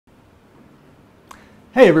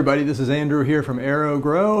Hey everybody, this is Andrew here from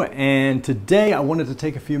Aero-Gro, and today I wanted to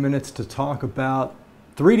take a few minutes to talk about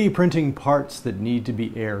 3D printing parts that need to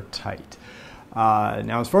be airtight.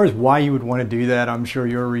 Now, as far as why you would want to do that, I'm sure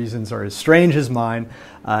your reasons are as strange as mine.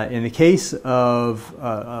 In the case of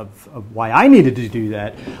why I needed to do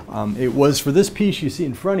that, it was for this piece you see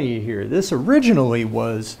in front of you here. This originally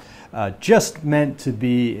was just meant to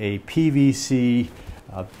be a PVC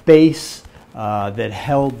base that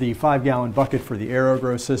held the 5-gallon bucket for the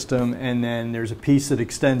Aero-Gro system, and then there's a piece that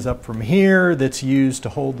extends up from here that's used to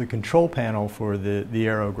hold the control panel for the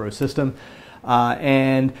Aero-Gro system.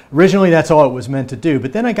 And originally that's all it was meant to do,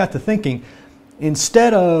 but then I got to thinking,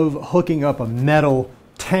 instead of hooking up a metal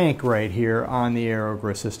tank right here on the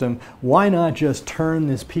Aero-Gro system, why not just turn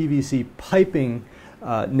this PVC piping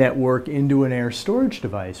network into an air storage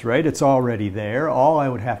device, right? It's already there. All I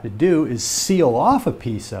would have to do is seal off a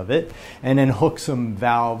piece of it and then hook some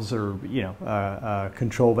valves or, a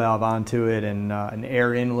control valve onto it, and an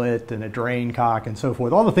air inlet and a drain cock and so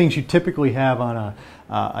forth. All the things you typically have on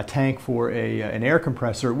a tank for an air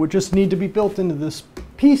compressor would just need to be built into this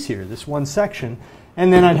piece here, this one section,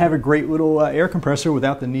 and then I'd have a great little air compressor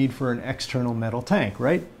without the need for an external metal tank,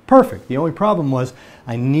 right? Perfect. The only problem was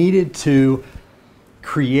I needed to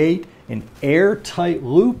create an airtight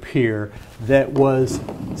loop here that was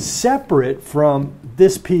separate from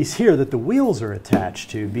this piece here that the wheels are attached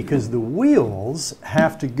to, because the wheels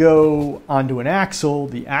have to go onto an axle.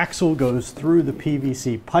 The axle goes through the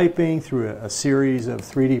PVC piping through a series of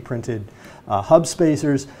 3D printed hub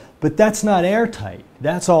spacers, but that's not airtight.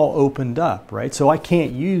 That's all opened up, right? So I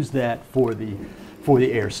can't use that for the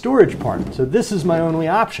air storage part. So this is my only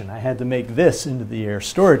option. I had to make this into the air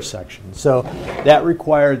storage section. So that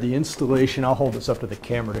required the installation. I'll hold this up to the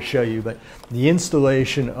camera to show you, but the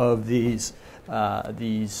installation of these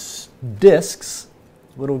discs,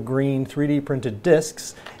 little green 3D printed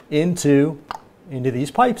discs, into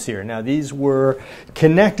these pipes here. Now these were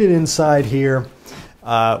connected inside here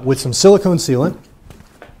with some silicone sealant,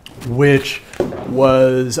 which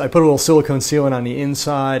was, I put a little silicone sealant on the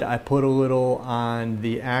inside, I put a little on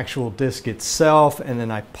the actual disc itself, and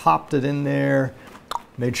then I popped it in there,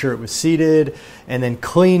 made sure it was seated, and then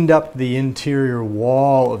cleaned up the interior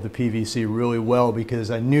wall of the PVC really well,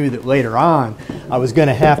 because I knew that later on I was going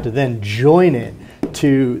to have to then join it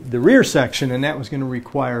to the rear section, and that was going to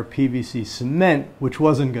require PVC cement, which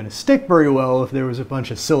wasn't going to stick very well if there was a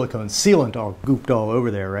bunch of silicone sealant all gooped all over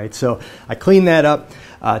there, right? So I cleaned that up.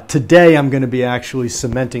 Today I'm going to be actually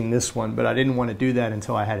cementing this one, but I didn't want to do that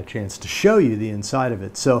until I had a chance to show you the inside of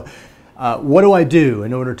it. So what do I do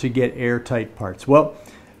in order to get airtight parts? Well,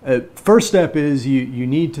 first step is you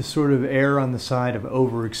need to sort of err on the side of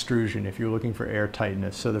over extrusion if you're looking for air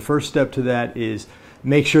tightness. So the first step to that is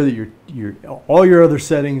make sure that all your other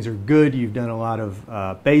settings are good. You've done a lot of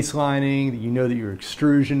baselining. You know that your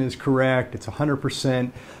extrusion is correct. It's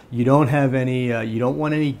 100%. You don't have any. You don't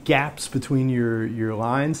want any gaps between your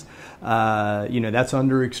lines. That's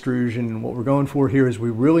under extrusion. And what we're going for here is we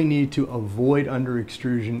really need to avoid under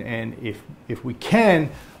extrusion, and if we can,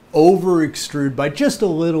 over extrude by just a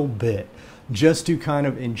little bit, just to kind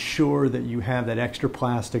of ensure that you have that extra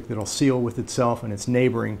plastic that'll seal with itself and its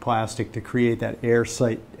neighboring plastic to create that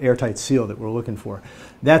airtight seal that we're looking for.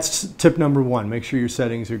 That's tip number one. Make sure your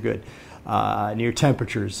settings are good and your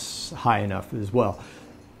temperature's high enough as well.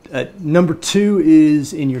 Number two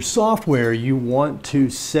is, in your software, you want to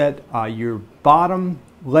set your bottom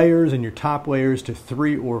layers and your top layers to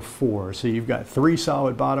 3 or 4. So you've got 3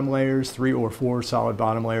 solid bottom layers, 3 or 4 solid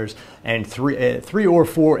bottom layers, and 3 or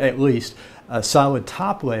 4 at least solid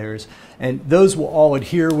top layers, and those will all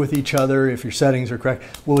adhere with each other. If your settings are correct,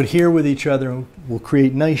 will adhere with each other and will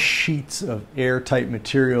create nice sheets of airtight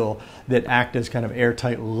material that act as kind of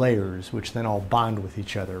airtight layers, which then all bond with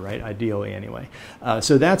each other, right? Ideally, anyway.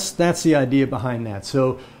 So that's the idea behind that.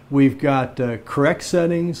 So we've got correct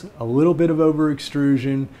settings, a little bit of over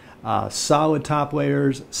extrusion, solid top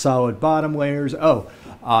layers, solid bottom layers.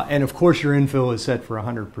 And of course your infill is set for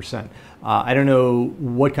 100%. I don't know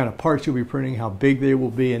what kind of parts you'll be printing, how big they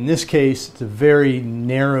will be. In this case, it's a very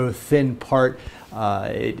narrow, thin part.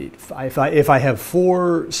 If I have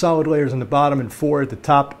 4 solid layers on the bottom and 4 at the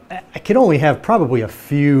top, I can only have probably a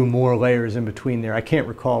few more layers in between there. I can't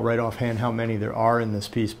recall right offhand how many there are in this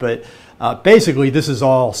piece, but basically this is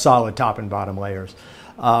all solid top and bottom layers.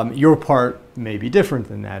 Your part may be different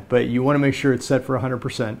than that, but you want to make sure it's set for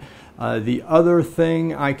 100%. The other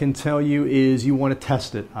thing I can tell you is you want to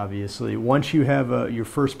test it, obviously. Once you have your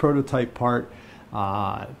first prototype part,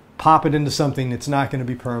 pop it into something that's not going to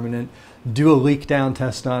be permanent. Do a leak down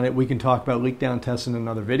test on it. We can talk about leak down tests in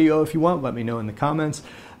another video if you want. Let me know in the comments.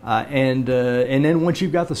 And then once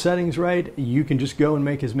you've got the settings right, you can just go and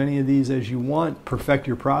make as many of these as you want, perfect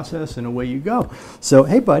your process, and away you go. So,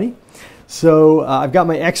 hey buddy. So I've got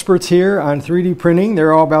my experts here on 3D printing.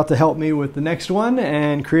 They're all about to help me with the next one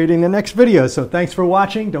and creating the next video. So thanks for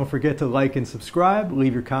watching. Don't forget to like and subscribe.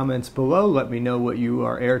 Leave your comments below. Let me know what you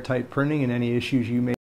are airtight printing and any issues you may